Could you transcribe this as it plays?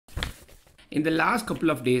In the last couple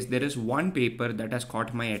of days, there is one paper that has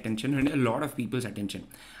caught my attention and a lot of people's attention.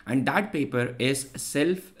 And that paper is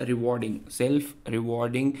self-rewarding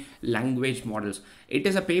language models. It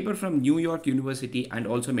is a paper from New York University and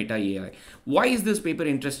also Meta AI. Why is this paper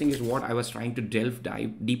interesting is what I was trying to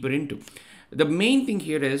dive deeper into. The main thing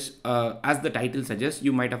here is, as the title suggests,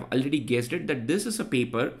 you might have already guessed it, that this is a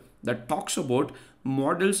paper that talks about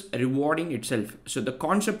models rewarding itself. So the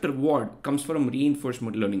concept reward comes from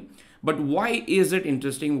reinforcement learning. But why is it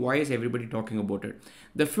interesting? Why is everybody talking about it?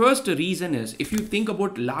 The first reason is, if you think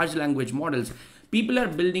about large language models, people are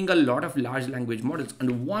building a lot of large language models,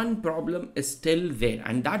 and one problem is still there,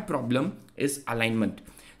 and that problem is alignment.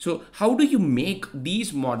 So how do you make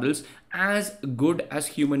these models as good as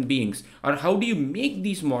human beings? Or how do you make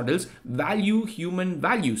these models value human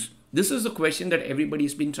values? This is a question that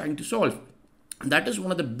everybody's been trying to solve. That is one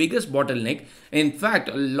of the biggest bottleneck. In fact,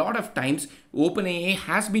 a lot of times OpenAI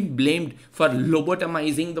has been blamed for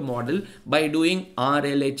lobotomizing the model by doing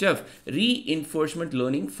RLHF, reinforcement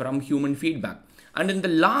learning from human feedback. And in the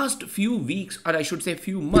last few weeks, or I should say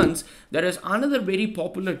few months, there is another very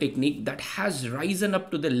popular technique that has risen up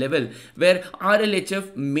to the level where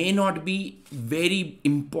RLHF may not be very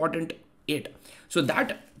important yet. So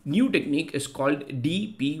that new technique is called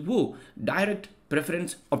DPO, direct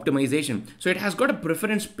preference optimization. So it has got a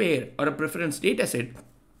preference pair or a preference data set,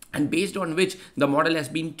 and based on which the model has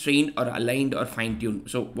been trained or aligned or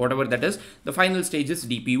fine-tuned. So whatever that is, the final stage is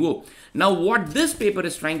DPO. Now what this paper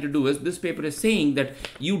is trying to do is, this paper is saying that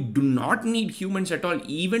you do not need humans at all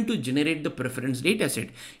even to generate the preference data set.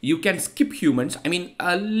 You can skip humans. I mean,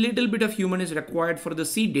 a little bit of human is required for the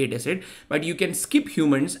seed data set, but you can skip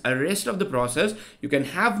humans. The rest of the process, you can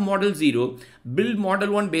have model 0, build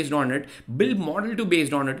model 1 based on it, build model 2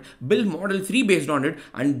 based on it, build model 3 based on it,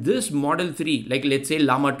 and this model 3, like let's say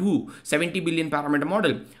Llama 2, 70 billion parameter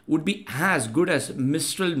model, would be as good as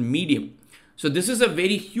Mistral Medium. So this is a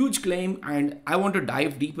very huge claim, and I want to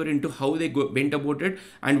dive deeper into how they went about it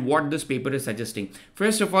and what this paper is suggesting.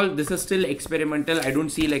 First of all, this is still experimental. I don't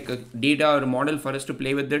see like a data or a model for us to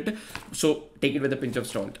play with it. So take it with a pinch of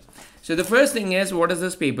salt. So the first thing is, what is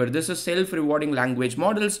this paper? This is self-rewarding language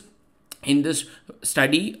models. In this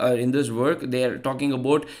study or in this work, they are talking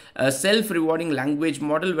about a self-rewarding language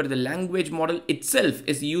model where the language model itself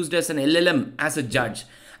is used as an LLM as a judge.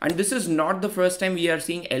 And this is not the first time we are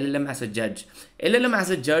seeing LLM as a judge. LLM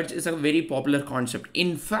as a judge is a very popular concept.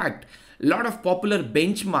 In fact, a lot of popular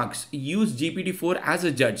benchmarks use GPT-4 as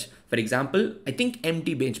a judge. For example, I think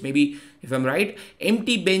MT Bench, maybe if I'm right,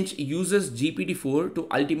 MT Bench uses GPT-4 to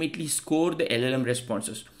ultimately score the LLM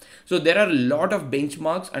responses. So there are a lot of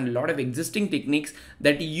benchmarks and a lot of existing techniques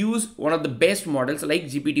that use one of the best models like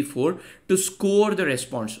GPT-4 to score the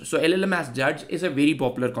response. So LLM as judge is a very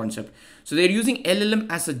popular concept. So they're using LLM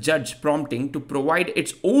as a judge prompting to provide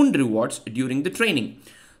its own rewards during the training.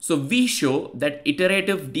 So we show that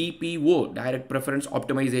iterative DPO, direct preference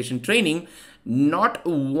optimization training, not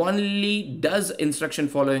only does instruction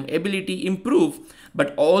following ability improve,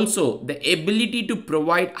 but also the ability to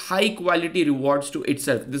provide high quality rewards to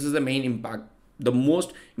itself. This is the main impact. The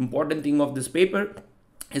most important thing of this paper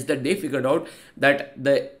is that they figured out that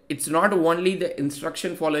it's not only the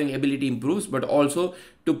instruction following ability improves, but also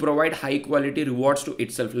to provide high quality rewards to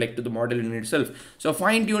itself, like to the model in itself. So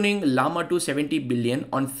fine tuning Llama 2 70 billion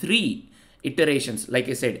on 3 iterations. Like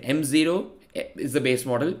I said, M0 is the base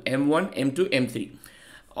model, M1, M2, M3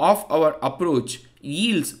 of our approach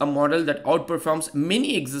yields a model that outperforms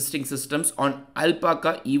many existing systems on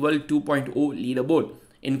Alpaca Eval 2.0 leaderboard,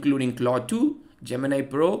 including Claude 2, Gemini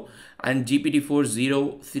Pro, and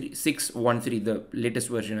GPT-4 0613, the latest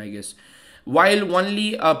version, I guess. While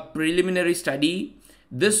only a preliminary study,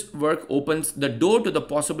 this work opens the door to the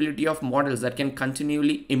possibility of models that can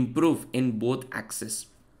continually improve in both axes.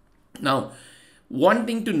 Now, one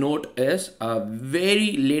thing to note is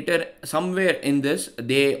very later, somewhere in this,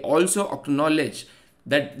 they also acknowledge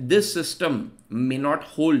that this system may not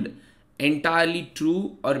hold entirely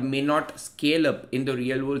true or may not scale up in the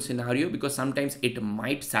real world scenario, because sometimes it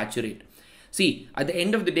might saturate. See, at the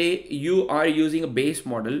end of the day, you are using a base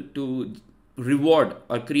model to reward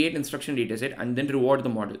or create instruction dataset and then reward the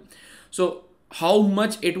model. So how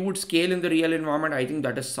much it would scale in the real environment, I think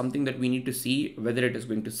that is something that we need to see, whether it is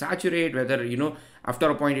going to saturate, whether, you know,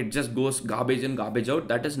 after a point it just goes garbage in, garbage out.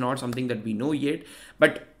 That is not something that we know yet.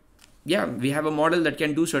 But yeah, we have a model that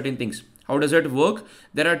can do certain things. How does it work?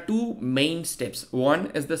 There are two main steps.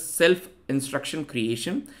 One is the self-instruction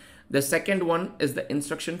creation. The second one is the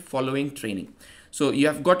instruction following training. So you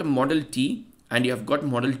have got model T and you have got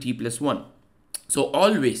model T plus 1. So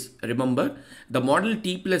always remember, the model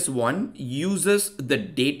T plus 1 uses the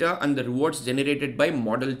data and the rewards generated by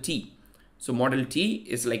model T. So model T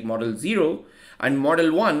is like model 0, and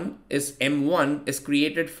model 1 is M1 is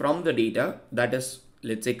created from the data that is,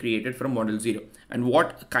 let's say, created from model 0. And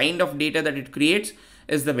what kind of data that it creates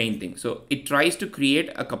is the main thing. So it tries to create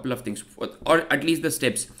a couple of things, or at least the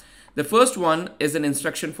steps. The first one is an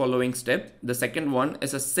instruction following step. The second one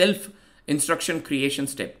is a self instruction creation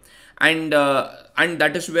step. And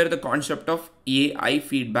that is where the concept of AI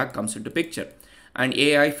feedback comes into picture. And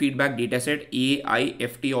AI feedback dataset,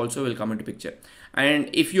 AIFT, also will come into picture. And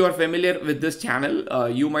if you are familiar with this channel,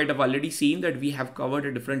 you might have already seen that we have covered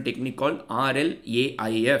a different technique called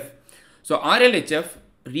RLAIF. So RLHF,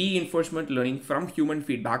 reinforcement learning from human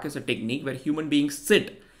feedback, is a technique where human beings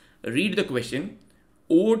sit, read the question,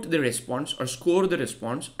 vote the response or score the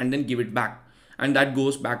response, and then give it back. And that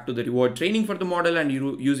goes back to the reward training for the model, and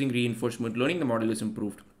using reinforcement learning, the model is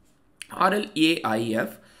improved.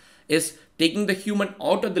 RLAIF is taking the human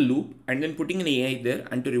out of the loop and then putting an AI there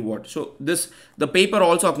and to reward. So the paper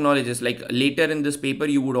also acknowledges, like later in this paper,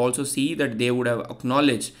 you would also see that they would have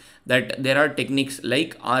acknowledged that there are techniques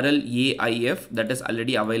like RLAIF that is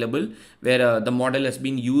already available, where the model has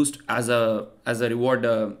been used as a reward,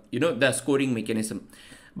 the scoring mechanism.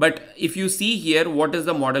 But if you see here, what is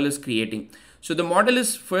the model is creating? So the model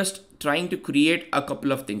is first trying to create a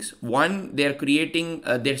couple of things. One, they're creating,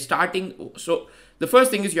 they're starting. So the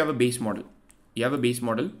first thing is you have a base model. You have a base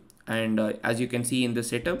model. And as you can see in the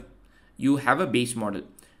setup, you have a base model.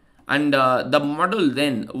 And the model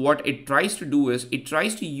then, what it tries to do is it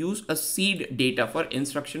tries to use a seed data for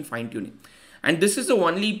instruction fine tuning. And this is the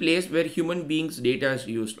only place where human beings data is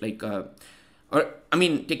used. Technically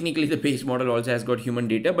the base model also has got human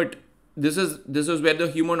data, but this is where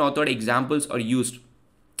the human authored examples are used.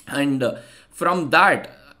 And from that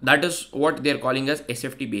is what they're calling as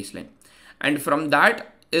SFT baseline. And from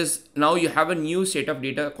that is now you have a new set of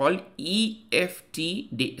data called EFT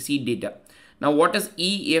seed data. Now what is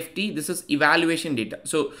EFT? This is evaluation data.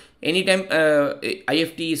 So anytime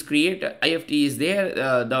IFT is created, IFT is there,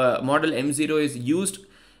 the model M0 is used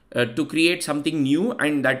to create something new,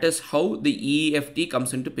 and that is how the EFT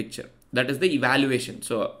comes into picture. That is the evaluation.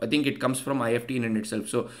 So I think it comes from IFT in itself.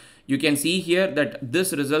 So you can see here that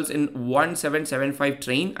this results in 1775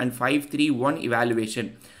 train and 531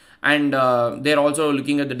 evaluation. And they're also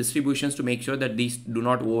looking at the distributions to make sure that these do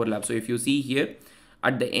not overlap. So if you see here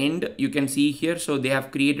at the end, you can see here, so they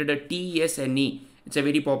have created a TSNE. It's a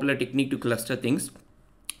very popular technique to cluster things.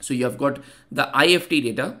 So you have got the IFT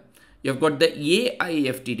data, you have got the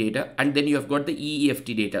AIFT data, and then you have got the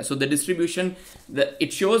EFT data. So the distribution,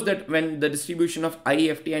 it shows that when the distribution of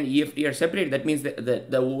IFT and EFT are separate, that means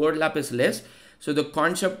the overlap is less. So the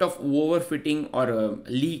concept of overfitting or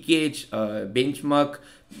leakage, benchmark,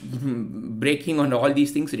 breaking on all these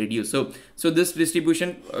things reduce. So this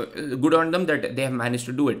distribution, good on them that they have managed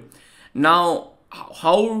to do it. Now,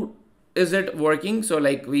 how is it working? So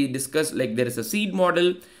like we discussed, like there is a seed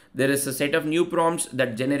model, there is a set of new prompts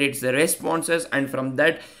that generates the responses, and from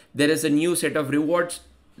that there is a new set of rewards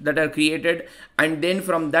that are created, and then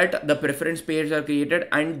from that the preference pairs are created,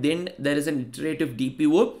 and then there is an iterative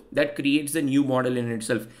DPO that creates the new model in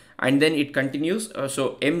itself, and then it continues.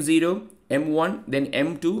 So M0, M1, then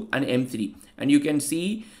M2 and M3, and you can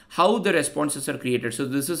see how the responses are created. So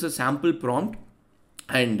this is a sample prompt,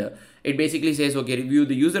 and it basically says, okay, review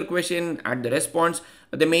the user question, add the response.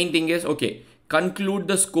 The main thing is, okay, conclude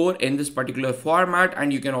the score in this particular format,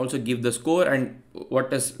 and you can also give the score and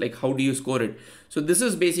what is like, how do you score it. So this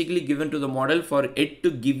is basically given to the model for it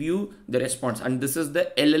to give you the response, and this is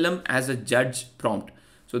the LLM as a judge prompt.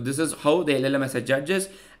 So this is how the LLM as a judge is.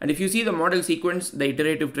 And if you see the model sequence, the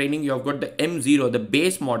iterative training, you have got the M0, the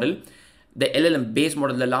base model, the LLM base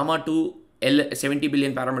model, the Llama 2 70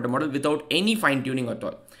 billion parameter model without any fine tuning at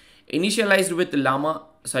all. Initialized with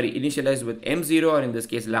M0, or in this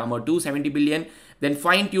case Llama 2 70 billion, then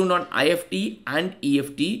fine tuned on IFT and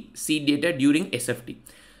EFT seed data during SFT.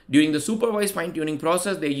 During the supervised fine tuning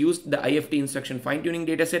process, they used the IFT instruction fine tuning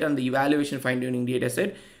dataset and the evaluation fine tuning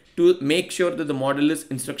dataset to make sure that the model is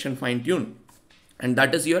instruction fine tuned, and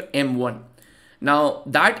that is your M1. Now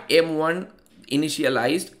that M1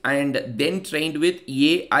 initialized and then trained with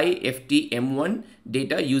AIFT M1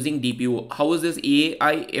 data using DPO. How is this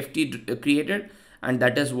AIFT created? And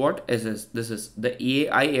that is what is this is the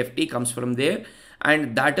AIFT comes from there,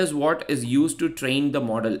 and that is what is used to train the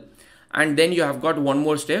model. And then you have got one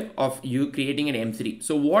more step of you creating an M3.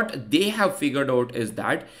 So what they have figured out is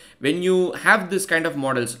that when you have this kind of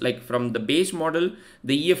models, like from the base model,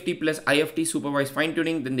 the EFT plus IFT supervised fine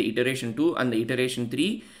tuning, then the iteration 2 and the iteration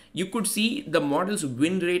 3, you could see the model's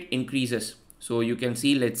win rate increases. So you can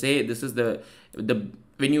see, let's say this is the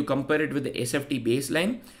when you compare it with the SFT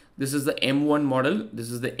baseline, this is the M1 model,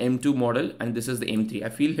 this is the M2 model, and this is the M3. I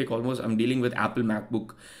feel like almost I'm dealing with Apple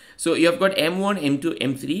MacBook. So you have got M1, M2,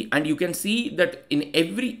 M3, and you can see that in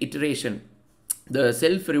every iteration, the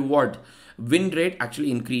self-reward win rate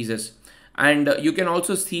actually increases. And you can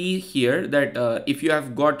also see here that if you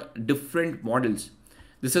have got different models,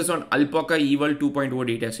 this is on Alpaca Eval 2.0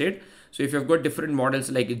 dataset. So if you've got different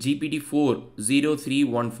models like GPT-4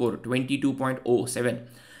 0314 22.07,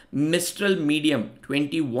 Mistral Medium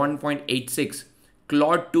 21.86,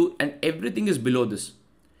 Claude 2, and everything is below this.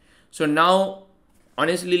 So now,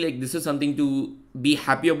 honestly, like this is something to be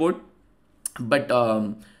happy about, but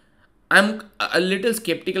I'm a little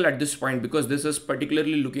skeptical at this point because this is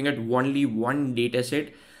particularly looking at only one data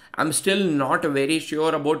set. I'm still not very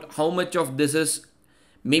sure about how much of this is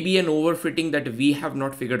maybe an overfitting that we have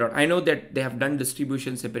not figured out. I know that they have done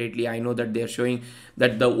distribution separately. I know that they're showing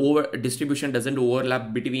that the over distribution doesn't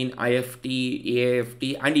overlap between IFT,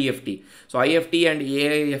 AIFT, and EFT. So IFT and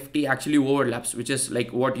AIFT actually overlaps, which is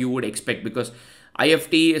like what you would expect because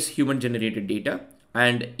IFT is human generated data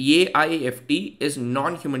and AIFT is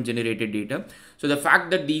non-human generated data. So the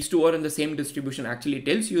fact that these two are in the same distribution actually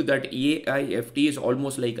tells you that AIFT is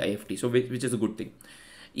almost like IFT, so which is a good thing.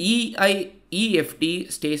 EFT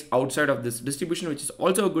stays outside of this distribution, which is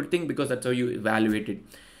also a good thing because that's how you evaluate it.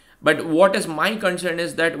 But what is my concern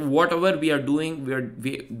is that whatever we are doing,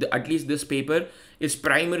 at least this paper is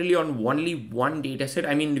primarily on only one data set.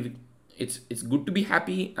 I mean, it's good to be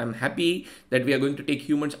happy. I'm happy that we are going to take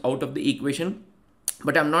humans out of the equation,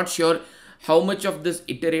 but I'm not sure how much of this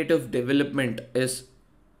iterative development is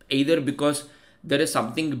either because there is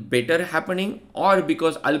something better happening or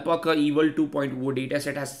because Alpaca Eval 2.0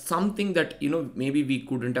 dataset has something that, maybe we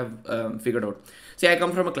couldn't have figured out. Say I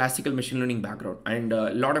come from a classical machine learning background, and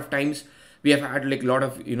a lot of times we have had like a lot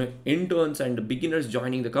of, interns and beginners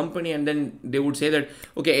joining the company, and then they would say that,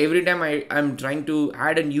 okay, every time I'm trying to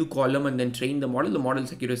add a new column and then train the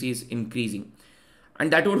model's accuracy is increasing.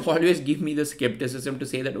 And that would always give me the skepticism to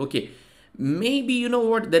say that, okay, maybe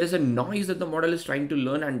there is a noise that the model is trying to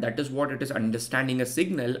learn, and that is what it is understanding a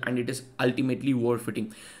signal, and it is ultimately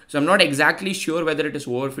overfitting. So I'm not exactly sure whether it is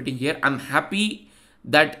overfitting here. I'm happy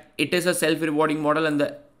that it is a self-rewarding model and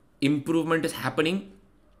the improvement is happening,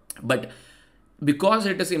 but because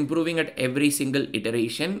it is improving at every single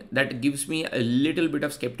iteration, that gives me a little bit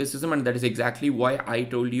of skepticism, and that is exactly why I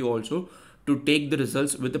told you also to take the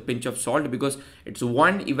results with a pinch of salt, because it's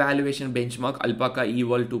one evaluation benchmark, Alpaca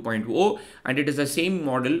Eval 2.0, and it is the same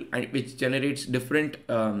model which generates different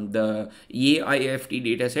the AIFT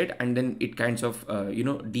dataset, and then it kinds of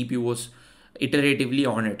DPOs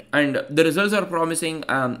iteratively on it, and the results are promising.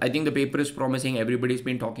 I think the paper is promising. Everybody's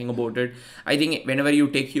been talking about it. I think whenever you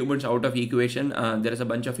take humans out of equation, there is a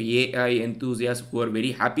bunch of AI enthusiasts who are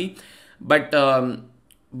very happy,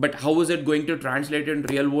 but how is it going to translate in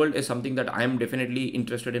real world is something that I am definitely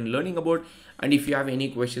interested in learning about. And if you have any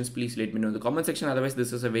questions, please let me know in the comment section. Otherwise,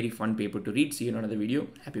 this is a very fun paper to read. See you in another video.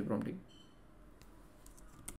 Happy prompting.